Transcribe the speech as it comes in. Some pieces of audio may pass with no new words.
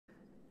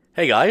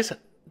Hey guys,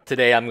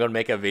 today I'm going to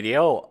make a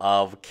video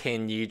of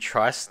can you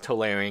trust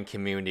Tolarian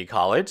Community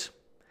College?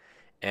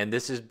 And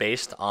this is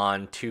based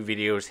on two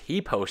videos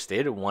he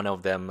posted, one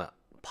of them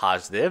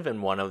positive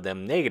and one of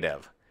them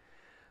negative.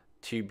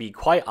 To be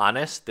quite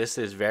honest, this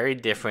is very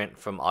different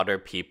from other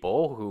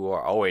people who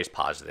are always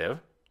positive.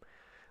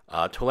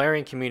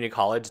 Tolarian Community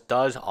College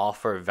does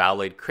offer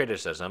valid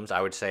criticisms.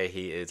 I would say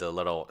he is a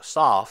little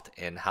soft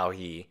in how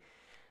he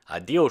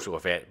deals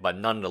with it, but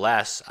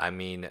nonetheless, I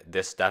mean,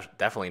 this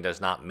definitely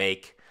does not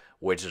make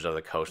Wizards of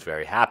the Coast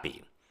very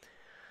happy.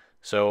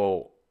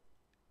 So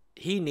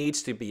he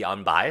needs to be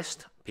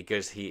unbiased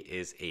because he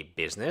is a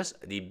business.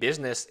 The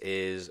business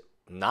is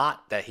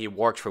not that he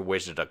works for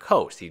Wizards of the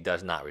Coast. He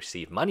does not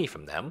receive money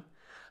from them.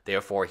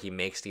 Therefore, he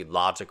makes the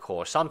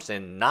logical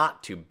assumption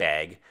not to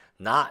beg,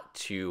 not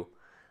to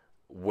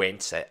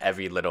wince at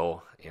every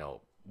little,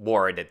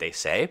 word that they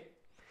say,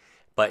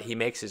 but he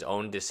makes his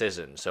own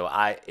decision. So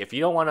if you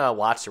don't want to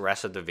watch the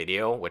rest of the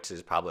video, which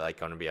is probably like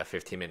going to be a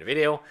 15-minute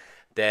video,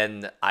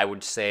 then I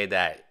would say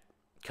that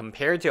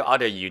compared to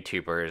other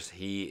YouTubers,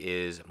 he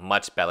is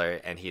much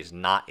better and he is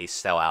not a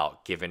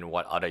sellout given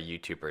what other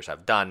YouTubers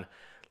have done,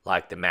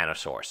 like the Mana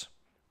Source.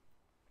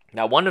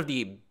 Now, one of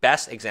the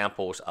best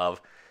examples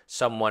of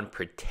someone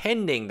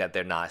pretending that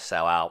they're not a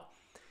sellout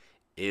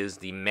is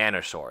the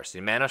Mana Source.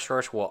 The Mana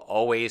Source will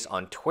always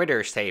on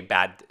Twitter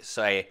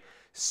say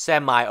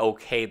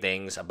semi-okay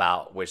things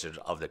about Wizards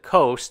of the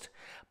Coast,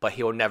 but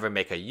he'll never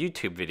make a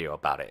YouTube video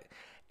about it.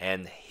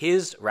 And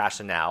his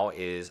rationale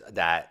is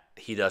that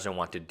he doesn't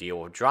want to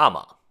deal with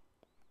drama.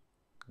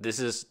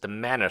 This is the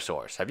Mana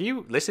Source. Have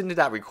you listened to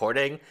that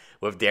recording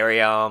with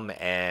Darium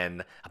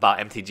and about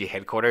MTG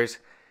headquarters?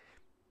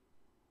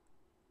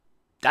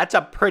 That's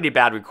a pretty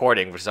bad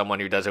recording for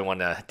someone who doesn't want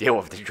to deal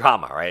with the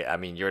drama, right? I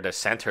mean, you're the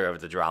center of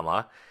the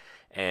drama,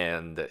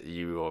 and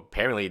you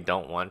apparently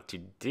don't want to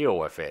deal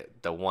with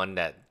it.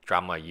 The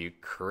drama you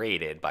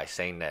created by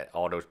saying that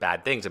all those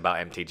bad things about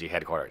MTG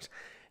headquarters.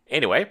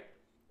 Anyway,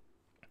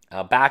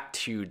 back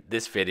to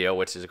this video,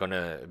 which is going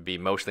to be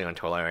mostly on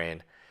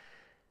Tolarian.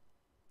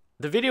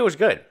 The video is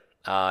good.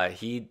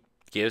 He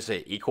gives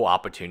an equal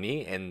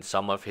opportunity, and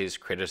some of his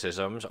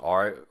criticisms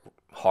are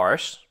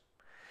harsh.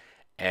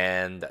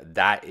 And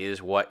that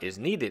is what is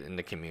needed in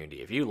the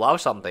community. If you love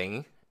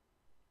something,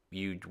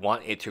 you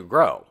want it to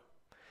grow.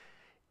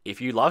 If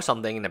you love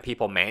something and the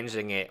people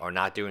managing it are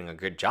not doing a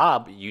good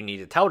job, you need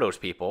to tell those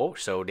people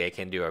so they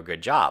can do a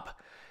good job.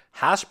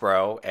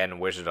 Hasbro and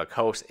Wizards of the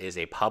Coast is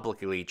a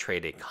publicly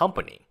traded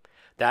company.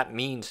 That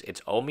means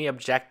its only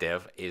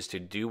objective is to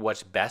do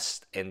what's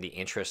best in the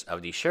interest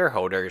of the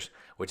shareholders,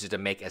 which is to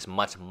make as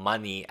much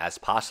money as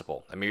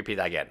possible. Let me repeat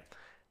that again.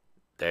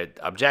 The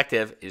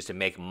objective is to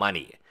make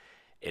money.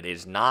 It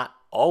is not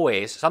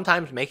always.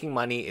 Sometimes making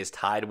money is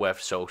tied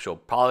with social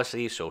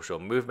policy, social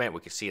movement. We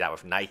can see that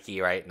with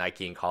Nike, right?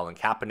 Nike and Colin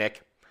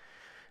Kaepernick.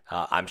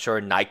 I'm sure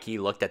Nike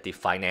looked at the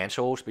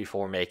financials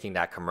before making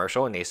that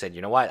commercial, and they said,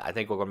 you know what? I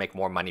think we're going to make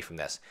more money from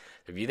this.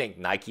 If you think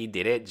Nike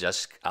did it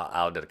just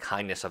out of the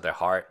kindness of their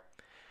heart,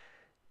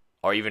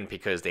 or even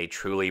because they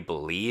truly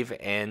believe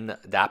in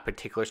that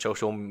particular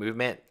social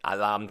movement,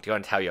 I'm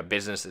going to tell you, a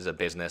business is a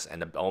business, and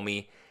the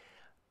only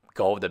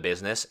goal of the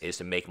business is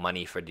to make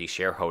money for the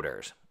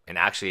shareholders. And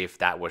actually, if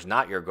that was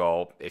not your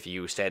goal, if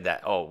you said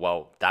that, oh,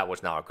 well, that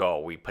was not our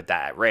goal, we put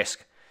that at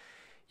risk,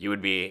 you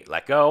would be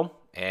let go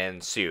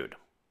and sued,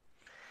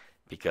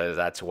 because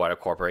that's what a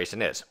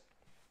corporation is.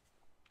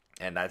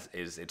 And that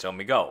is its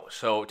only goal.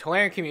 So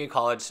Tolarian Community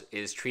College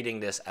is treating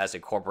this as a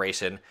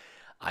corporation.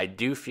 I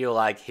do feel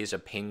like his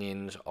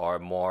opinions are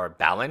more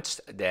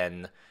balanced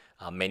than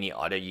many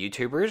other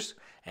YouTubers.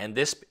 And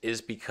this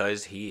is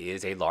because he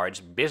is a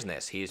large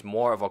business. He's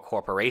more of a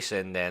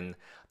corporation than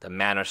the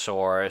Mana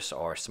Source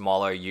or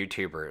smaller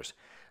YouTubers.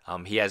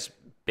 He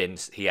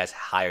has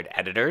hired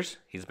editors.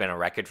 He's been on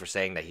record for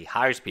saying that he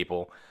hires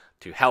people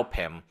to help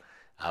him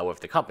with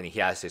the company. He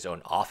has his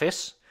own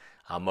office.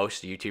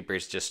 Most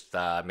YouTubers just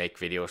make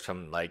videos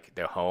from like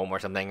their home or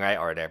something, right?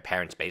 Or their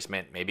parents'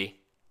 basement,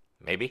 maybe.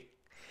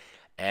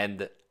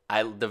 And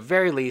at the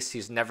very least,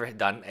 he's never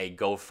done a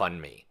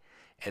GoFundMe.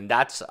 And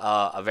that's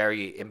a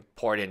very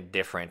important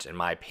difference, in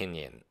my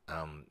opinion.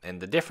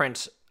 And the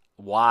difference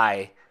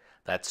why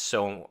that's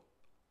so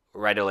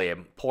readily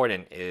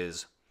important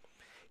is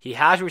he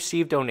has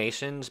received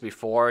donations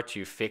before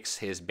to fix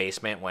his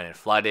basement when it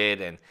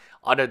flooded and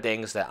other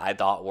things that I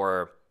thought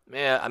were,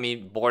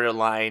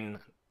 borderline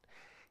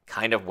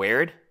kind of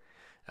weird.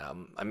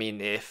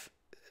 If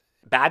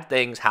bad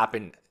things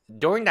happen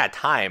during that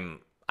time,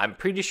 I'm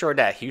pretty sure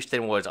that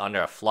Houston was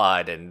under a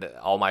flood and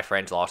all my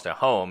friends lost their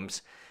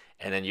homes.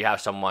 And then you have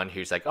someone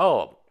who's like,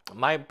 oh,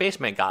 my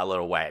basement got a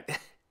little wet.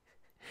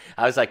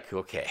 I was like,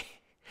 okay,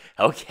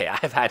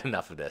 I've had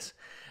enough of this.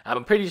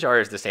 I'm pretty sure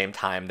it's the same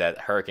time that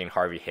Hurricane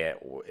Harvey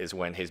hit is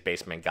when his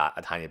basement got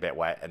a tiny bit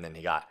wet. And then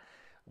he got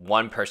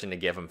one person to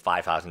give him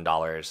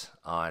 $5,000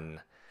 on,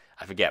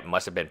 I forget,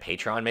 must have been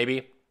Patreon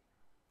maybe.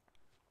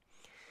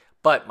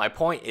 But my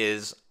point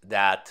is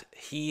that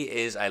he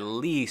is at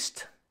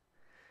least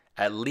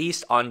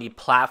on the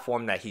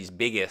platform that he's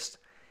biggest,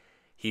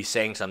 he's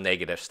saying some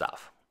negative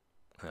stuff.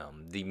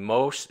 The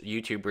most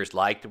YouTubers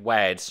liked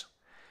Weiss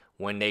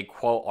when they,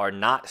 quote, are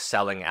not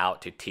selling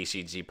out to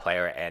TCG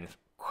player and,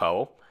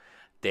 quote,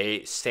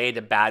 they say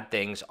the bad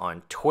things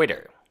on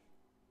Twitter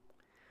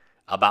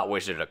about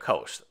Wizard of the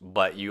Coast.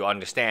 But you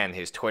understand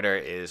his Twitter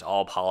is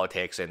all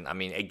politics, and I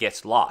mean, it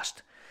gets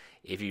lost.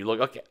 If you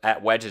look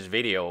at Wedge's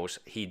videos,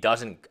 he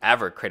doesn't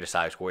ever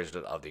criticize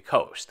Wizard of the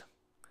Coast.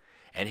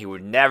 And he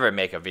would never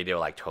make a video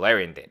like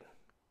Tolarian did.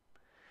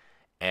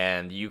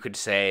 And you could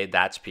say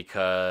that's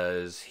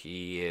because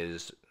he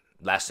is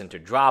less into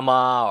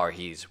drama, or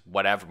he's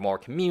whatever, more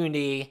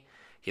community.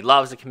 He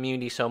loves the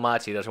community so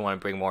much, he doesn't want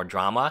to bring more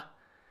drama.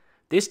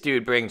 This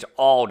dude brings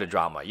all the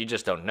drama. You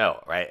just don't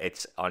know, right?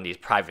 It's on these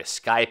private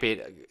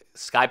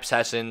Skype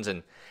sessions.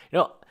 And,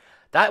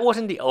 that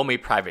wasn't the only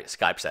private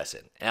Skype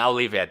session. And I'll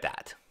leave it at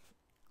that.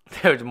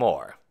 There's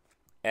more.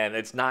 And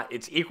it's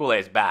equally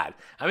as bad.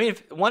 I mean,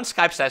 if one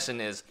Skype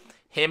session is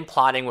him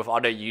plotting with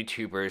other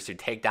YouTubers to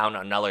take down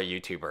another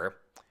YouTuber,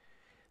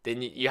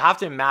 then you have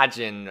to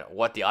imagine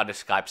what the other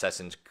Skype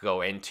sessions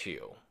go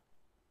into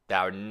that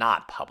are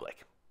not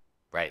public,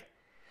 right?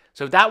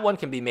 So if that one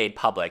can be made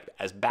public,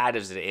 as bad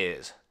as it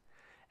is,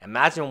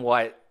 imagine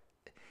what,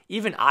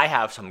 even I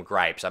have some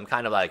gripes. I'm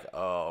kind of like,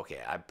 oh, okay,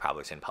 I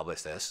probably shouldn't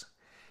publish this.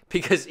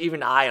 Because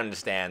even I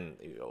understand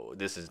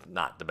this is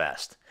not the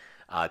best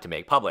to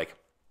make public.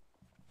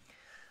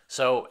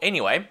 So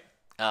anyway,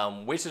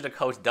 Wizards of the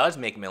Coast does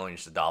make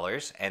millions of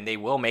dollars, and they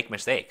will make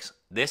mistakes.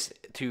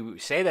 To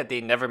say that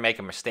they never make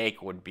a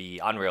mistake would be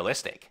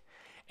unrealistic.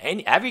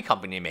 And every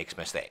company makes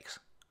mistakes.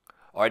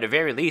 Or at the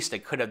very least, they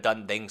could have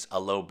done things a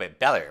little bit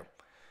better.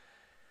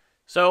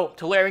 So,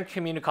 Tolarian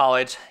Community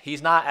College,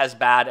 he's not as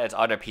bad as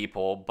other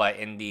people, but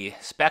in the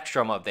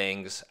spectrum of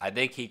things, I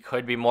think he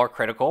could be more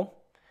critical.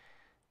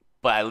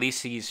 But at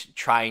least he's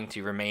trying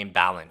to remain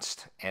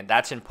balanced. And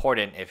that's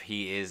important if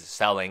he is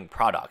selling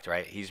product,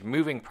 right? He's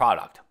moving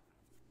product.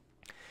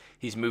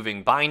 He's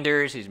moving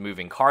binders, he's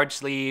moving card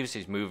sleeves,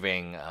 he's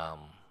moving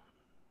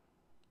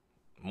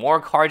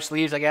more card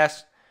sleeves, I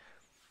guess.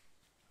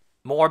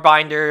 More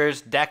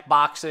binders, deck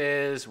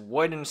boxes,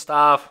 wooden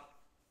stuff.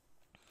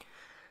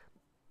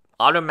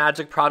 Other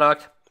Magic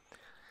product.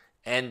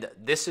 And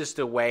this is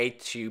the way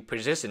to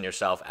position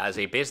yourself as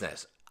a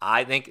business.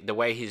 I think the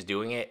way he's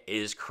doing it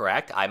is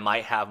correct. I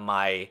might have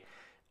my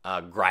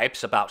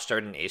gripes about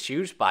certain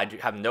issues, but I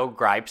have no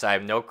gripes. I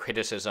have no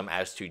criticism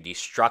as to the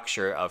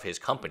structure of his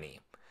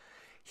company.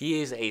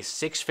 He is a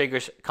six-figure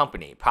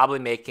company, probably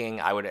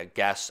making, I would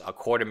guess,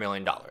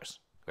 $250,000,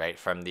 right?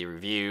 From the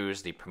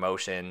reviews, the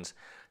promotions,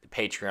 the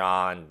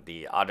Patreon,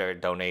 the other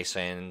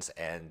donations,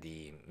 and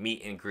the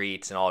meet and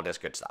greets, and all this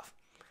good stuff.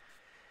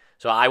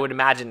 So I would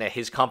imagine that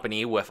his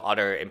company with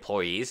other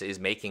employees is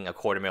making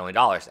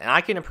 $250,000, and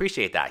I can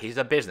appreciate that. He's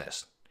a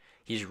business.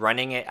 He's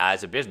running it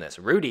as a business.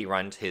 Rudy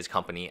runs his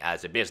company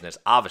as a business.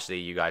 Obviously,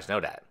 you guys know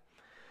that.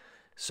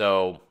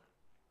 So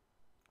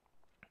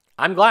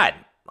I'm glad.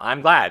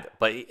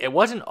 But it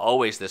wasn't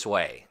always this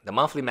way. The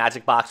monthly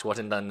Magic box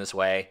wasn't done this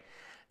way.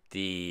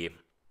 The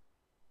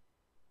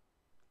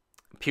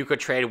Puka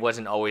trade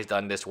wasn't always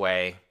done this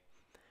way.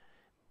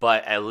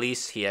 But at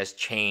least he has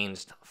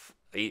changed.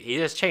 He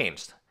has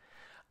changed.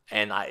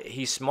 And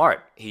he's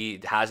smart.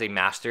 He has a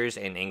master's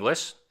in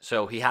English.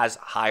 So he is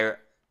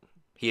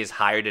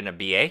hired in a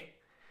BA.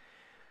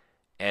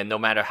 And no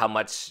matter how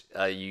much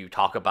you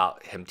talk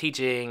about him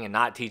teaching and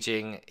not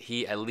teaching,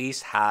 he at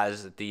least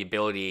has the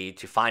ability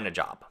to find a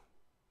job,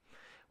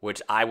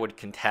 which I would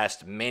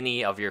contest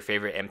many of your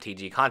favorite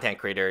MTG content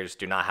creators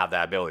do not have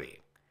that ability.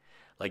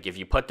 Like if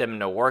you put them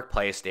in a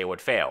workplace, they would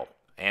fail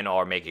and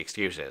or make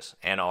excuses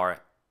and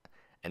or,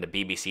 in the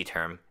BBC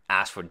term,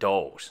 ask for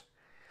doles.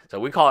 So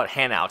we call it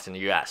handouts in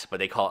the US, but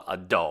they call it a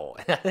dole.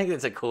 And I think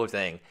it's a cool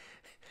thing.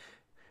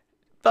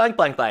 Blank,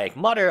 blank, blank,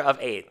 mother of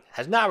 8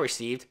 has now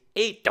received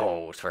 8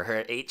 doles for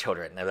her 8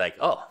 children. And they're like,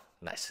 oh,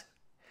 nice.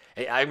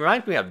 It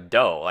reminds me of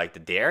doe, like the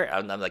dare.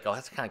 I'm like, oh,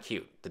 that's kind of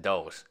cute, the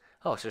doles.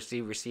 Oh, so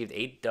she received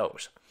 8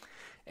 does.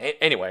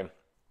 Anyway,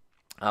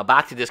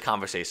 back to this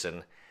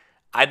conversation.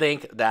 I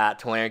think that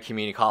Tolarian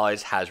Community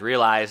College has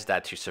realized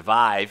that to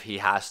survive, he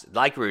has,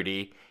 like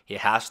Rudy, he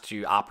has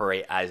to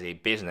operate as a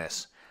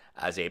business,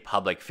 as a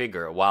public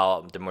figure,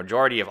 while the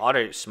majority of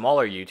other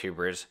smaller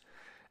YouTubers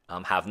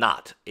have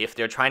not. If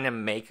they're trying to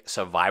make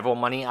survival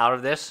money out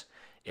of this,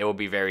 it will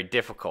be very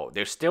difficult.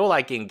 They're still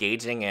like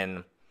engaging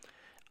in,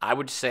 I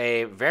would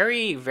say,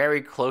 very,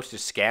 very close to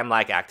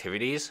scam-like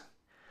activities.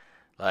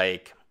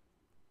 Like,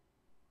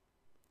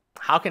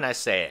 how can I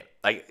say it?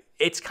 Like,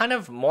 it's kind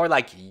of more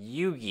like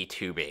Yugioh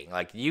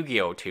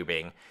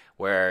tubing,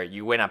 where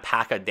you win a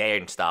pack a day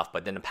and stuff,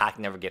 but then the pack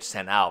never gets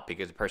sent out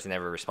because the person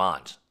never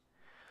responds.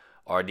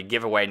 Or the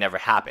giveaway never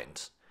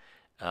happens.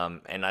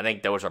 And I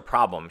think those are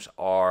problems,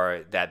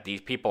 or that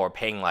these people are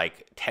paying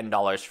like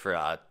 $10 for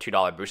a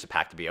 $2 booster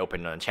pack to be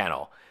opened on the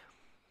channel.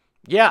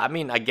 Yeah, I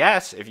mean, I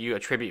guess if you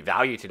attribute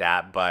value to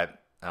that, but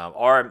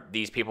or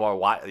these people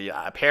are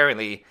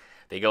apparently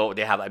they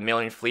have a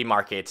million flea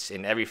markets.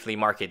 In every flea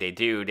market they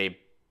do,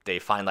 they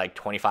find like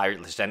 25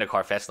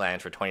 Zendikar Fest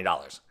lands for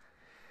 $20.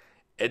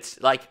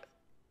 it's like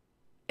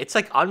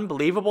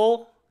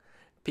unbelievable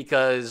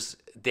because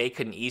they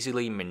can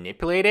easily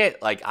manipulate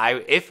it. Like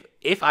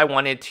if I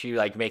wanted to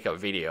like make a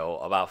video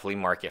about flea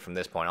market from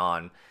this point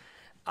on,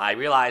 I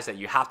realized that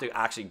you have to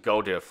actually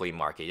go to a flea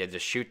market. You have to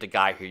shoot the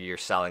guy who you're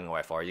selling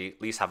with, or you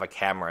at least have a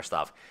camera and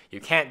stuff.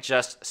 You can't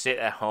just sit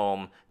at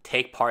home,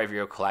 take part of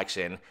your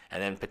collection,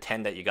 and then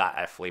pretend that you got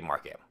at a flea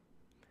market.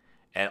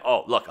 And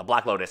oh, look, a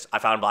Black Lotus. I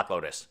found a Black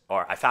Lotus,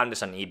 or I found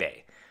this on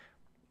eBay.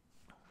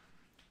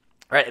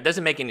 Right? It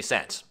doesn't make any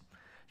sense.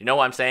 You know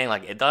what I'm saying?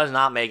 Like, it does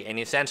not make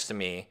any sense to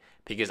me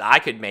because I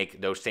could make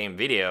those same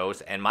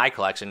videos and my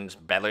collection's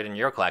better than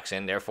your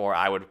collection. Therefore,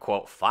 I would,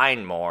 quote,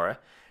 find more.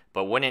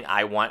 But wouldn't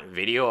I want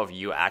video of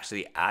you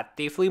actually at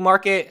the flea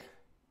market?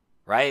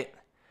 Right?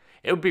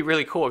 It would be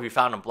really cool if you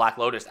found a Black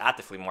Lotus at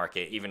the flea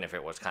market, even if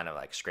it was kind of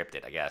like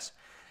scripted, I guess.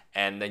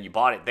 And then you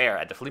bought it there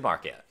at the flea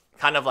market.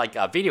 Kind of like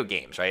video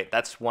games, right?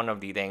 That's one of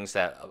the things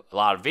that a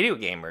lot of video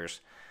gamers,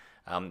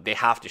 they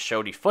have to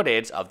show the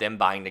footage of them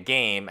buying the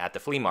game at the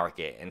flea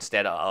market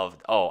instead of,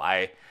 oh,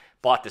 I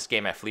bought this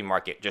game at flea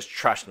market. Just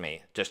trust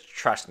me,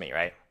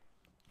 right?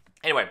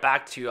 Anyway,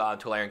 back to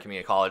Tolarian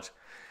Community College.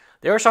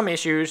 There are some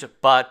issues,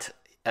 but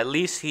at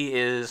least he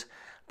is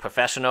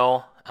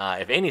professional.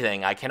 If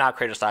anything, I cannot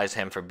criticize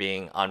him for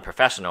being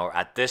unprofessional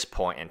at this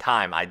point in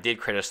time. I did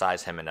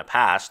criticize him in the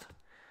past,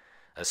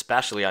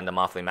 especially on the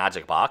monthly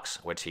Magic box,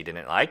 which he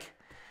didn't like.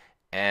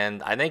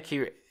 And I think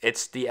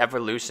it's the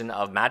evolution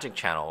of Magic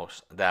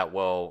channels that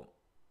will...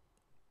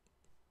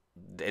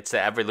 It's the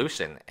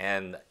evolution,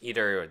 and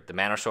either the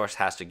mana source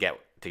has to get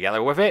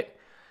together with it,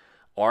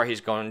 or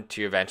he's going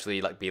to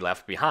eventually be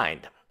left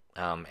behind.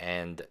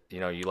 And you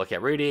know, you look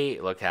at Rudy,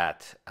 look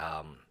at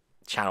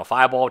Channel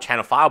Fireball.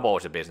 Channel Fireball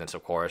is a business,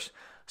 of course.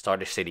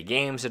 Started City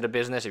Games is a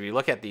business. If you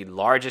look at the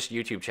largest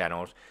YouTube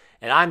channels,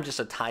 and I'm just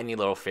a tiny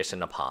little fish in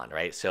the pond,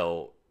 right?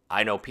 So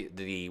I know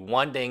the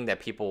one thing that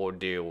people will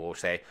do will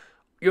say,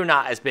 "You're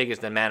not as big as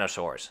the mana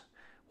source."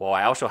 Well,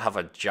 I also have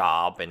a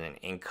job and an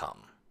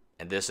income.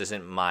 And this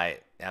isn't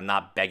I'm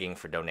not begging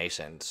for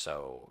donations,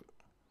 so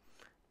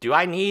do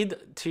I need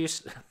to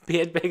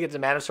be as big as a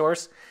mana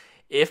source?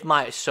 If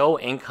my sole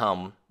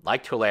income,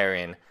 like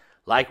Tolarian,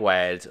 like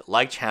Weiss,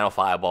 like Channel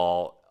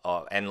Fireball,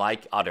 and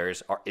like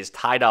others, is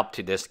tied up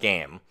to this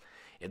game,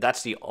 if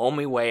that's the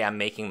only way I'm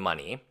making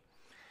money,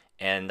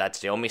 and that's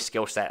the only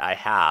skill set I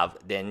have,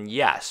 then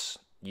yes,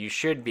 you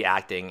should be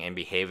acting and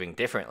behaving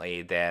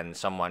differently than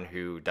someone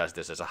who does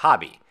this as a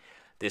hobby.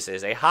 This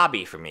is a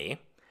hobby for me.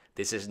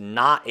 This is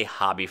not a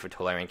hobby for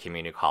Tolarian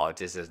Community College.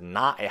 This is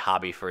not a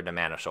hobby for the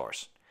mana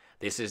source.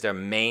 This is their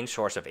main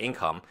source of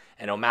income.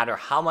 And no matter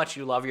how much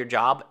you love your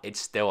job,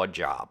 it's still a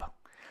job.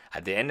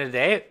 At the end of the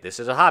day, this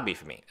is a hobby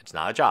for me. It's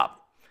not a job.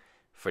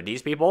 For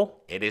these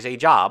people, it is a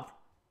job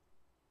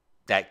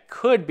that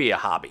could be a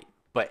hobby,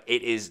 but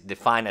it is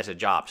defined as a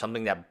job,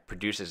 something that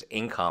produces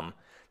income.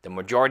 The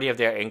majority of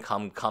their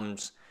income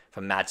comes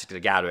from Magic the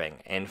Gathering.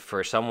 And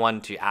for someone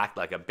to act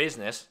like a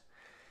business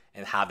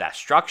and have that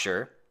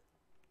structure,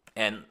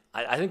 and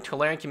I think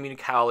Tolarian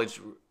Community College,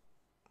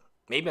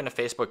 maybe in a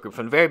Facebook group,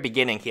 from the very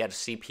beginning, he had a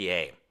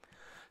CPA.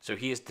 So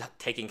he is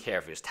taking care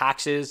of his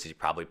taxes. He's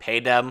probably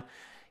paid them.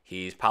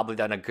 He's probably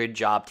done a good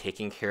job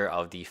taking care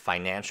of the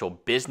financial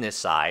business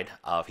side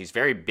of, he's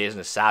very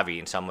business savvy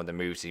in some of the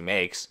moves he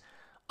makes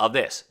of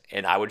this.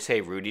 And I would say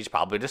Rudy's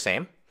probably the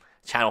same.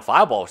 Channel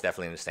Fireball is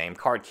definitely the same.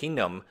 Card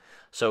Kingdom.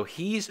 So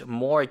he's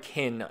more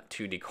akin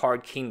to the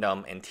Card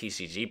Kingdom and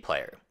TCG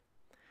player.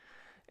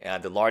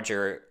 The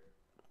larger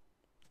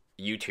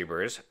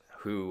YouTubers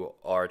who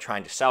are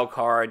trying to sell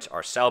cards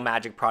or sell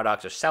Magic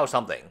products or sell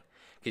something,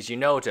 because you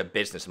know it's a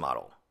business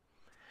model.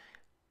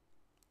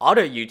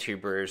 Other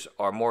YouTubers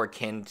are more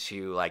akin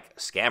to like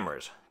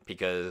scammers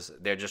because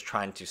they're just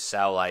trying to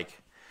sell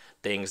like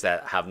things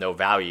that have no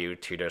value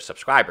to their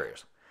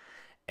subscribers.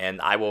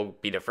 And I will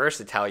be the first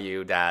to tell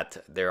you that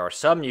there are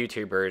some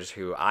YouTubers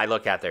who I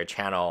look at their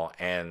channel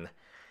and,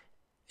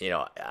 you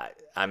know,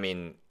 I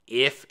mean,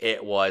 if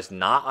it was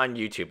not on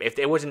YouTube, if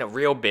it wasn't a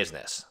real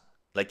business,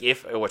 like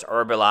if it was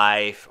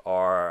Herbalife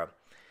or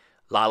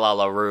La La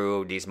La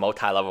Rue, these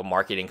multi-level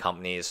marketing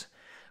companies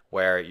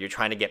where you're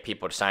trying to get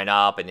people to sign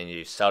up and then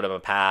you sell them a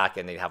pack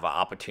and they have an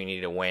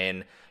opportunity to win.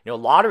 You know,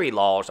 lottery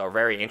laws are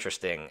very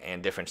interesting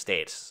in different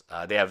states.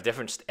 They have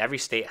every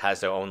state has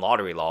their own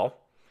lottery law.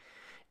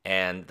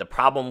 And the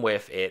problem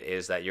with it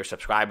is that your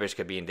subscribers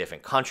could be in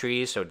different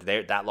countries, so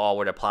that law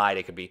would apply.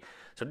 They could be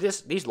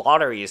these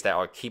lotteries that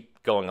are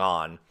keep going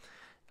on,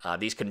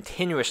 these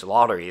continuous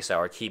lotteries that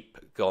are keep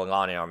going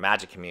on in our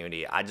Magic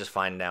community. I just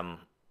find them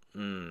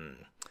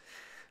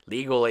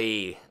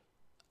legally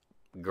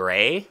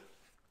gray.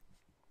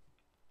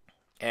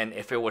 And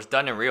if it was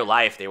done in real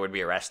life, they would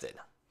be arrested.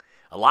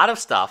 A lot of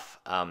stuff,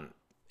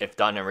 if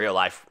done in real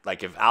life,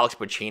 like if Alex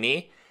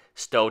Puccini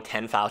stole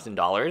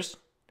 $10,000.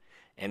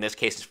 In this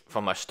case,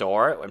 from a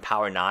store in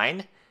Power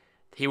 9,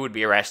 he would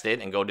be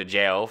arrested and go to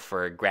jail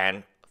for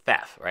grand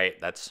theft, right?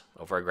 That's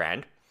over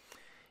 $1,000.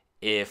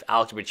 If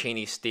Alex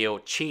Puccini still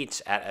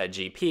cheats at a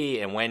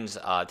GP and wins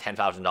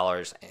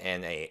 $10,000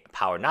 in a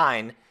Power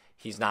 9,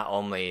 he's not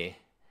only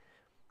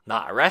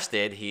not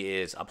arrested, he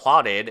is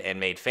applauded and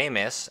made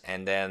famous,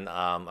 and then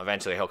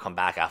eventually he'll come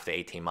back after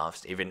 18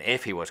 months, even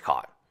if he was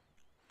caught.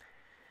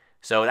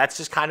 So that's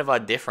just kind of a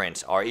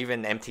difference. Or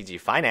even MTG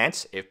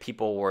Finance, if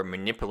people were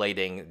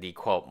manipulating the,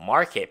 quote,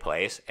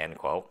 marketplace, end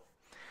quote,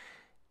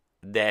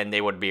 then they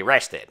would be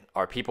arrested.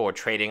 Or people were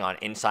trading on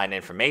inside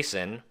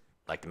information,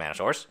 like the mana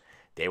source,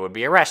 they would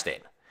be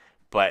arrested.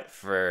 But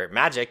for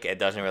Magic, it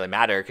doesn't really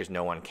matter because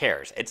no one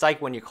cares. It's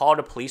like when you call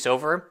the police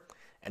over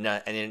and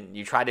then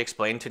you try to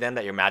explain to them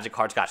that your Magic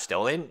cards got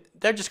stolen,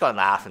 they're just going to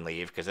laugh and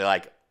leave because they're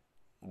like,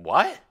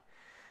 what?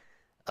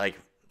 Like,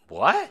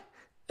 what?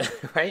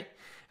 Right?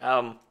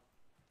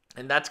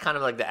 And that's kind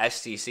of like the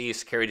SEC,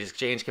 Securities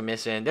Exchange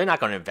Commission. They're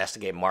not going to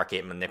investigate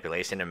market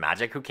manipulation in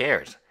Magic. Who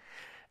cares?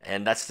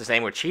 And that's the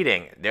same with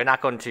cheating. They're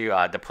not going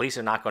to, the police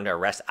are not going to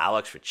arrest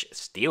Alex for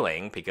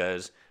stealing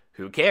because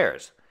who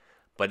cares?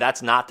 But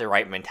that's not the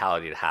right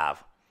mentality to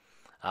have.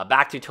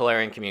 Back to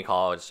Tolarian Community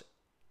College.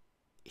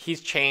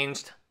 He's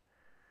changed.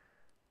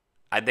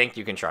 I think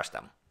you can trust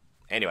him.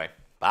 Anyway,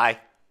 bye.